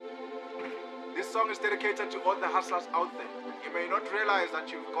song is dedicated to all the hustlers out there. You may not realize that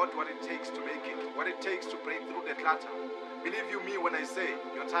you've got what it takes to make it, what it takes to break through the clutter. Believe you me when I say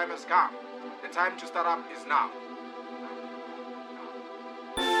your time has come. The time to start up is now.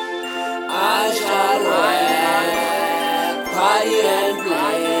 I shall work, party and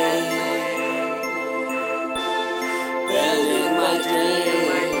play, building my dream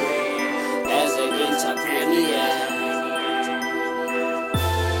as an entrepreneur.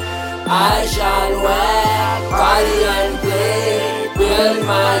 I shall work, party and play, build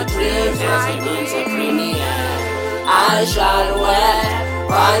my dream as an entrepreneur. I shall work,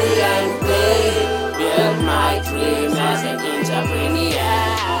 party and play, build my dream as an entrepreneur.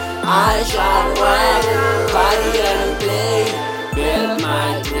 I shall work, party and play, build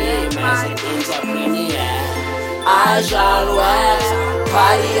my dream as an entrepreneur. I shall work,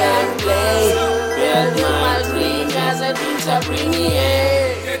 party and play, build my dream as an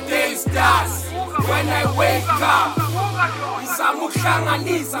entrepreneur. The day starts when I wake up.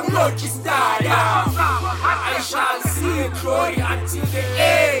 I shall see glory until the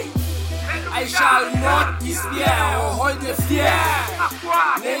end. I shall not despair or hold the fear.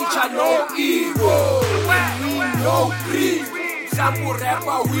 Nature no ego, we no grief. Some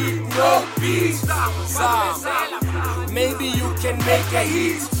rapper with no peace. Maybe you can make a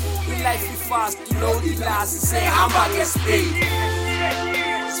hit. In life is fast, you know the last. Say I'm on the speed.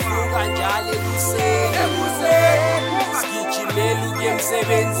 Sifuka njalo kuseni, sigijimela ukuya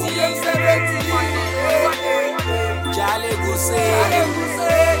emsebenzini. Njalo kuseni,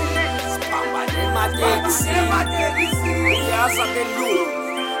 sibambane emateksi. Uyaza belungu,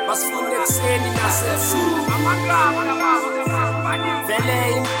 basifuna ekuseni nasebusuku. Vele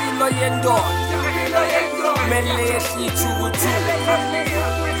impilo yendoda, kumele yehle ithukuthuku.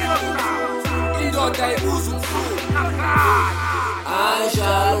 Indoda ibuza ubuhlungu. I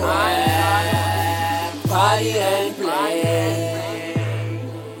shall work, party and play,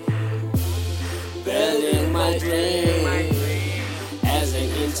 building my dream as an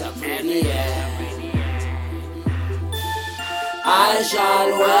entrepreneur. I shall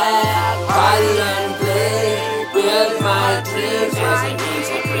work, party and play, build my dream as an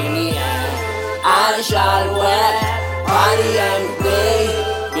entrepreneur. I shall work, party and play,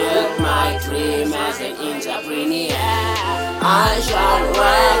 build my dream as an entrepreneur. I shall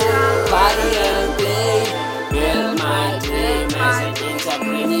work, party and play, build my dream as an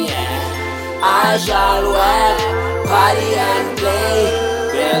entrepreneur. I shall work, party and play,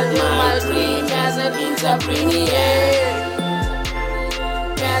 build my dream as an entrepreneur.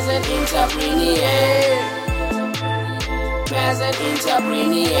 As an entrepreneur. As an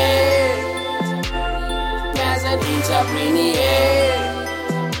entrepreneur. As an entrepreneur.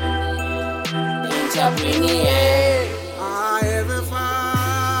 Entrepreneur. I have a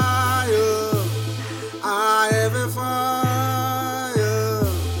fire, I have a fire,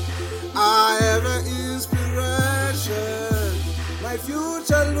 I have an inspiration, my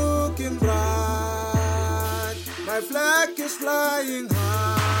future looking bright, my flag is flying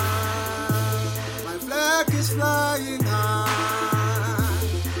high, my flag is flying high,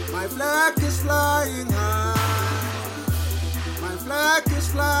 my flag is flying high, my flag is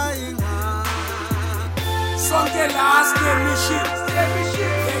flying high. Sonke last mission.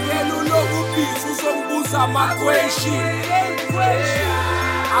 Ngeke ulokubhiza uzongibuza ama-question.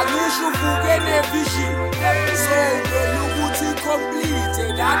 Angisho uvuke ne-vision. So vele ukuthi complete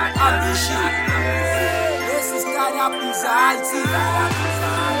that ambition. Lesi startup Mzansi.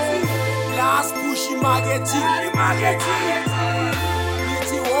 Last push marketing.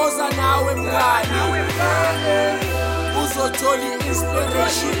 Ithi woza nawe mngani. Uzothola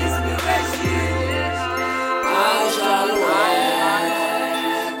inspiration. I shall work,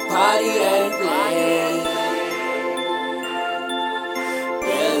 party and play,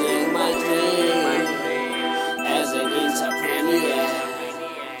 building my dream as an entrepreneur.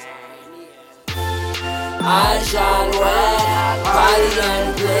 I shall work, party and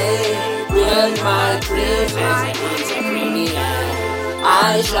play, build my dream as an entrepreneur.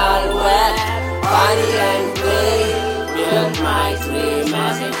 I shall work, party and play, build my dream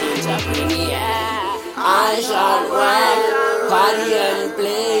as an entrepreneur. I shall work, party and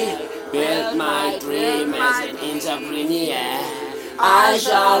play, build my dream as an entrepreneur. I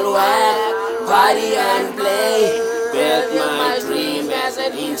shall work, party and play, build my dream as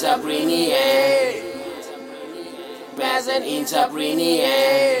an entrepreneur. As an entrepreneur.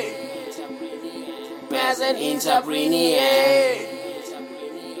 As an entrepreneur.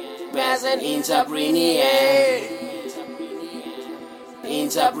 As an entrepreneur.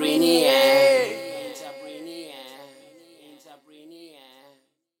 Entrepreneur.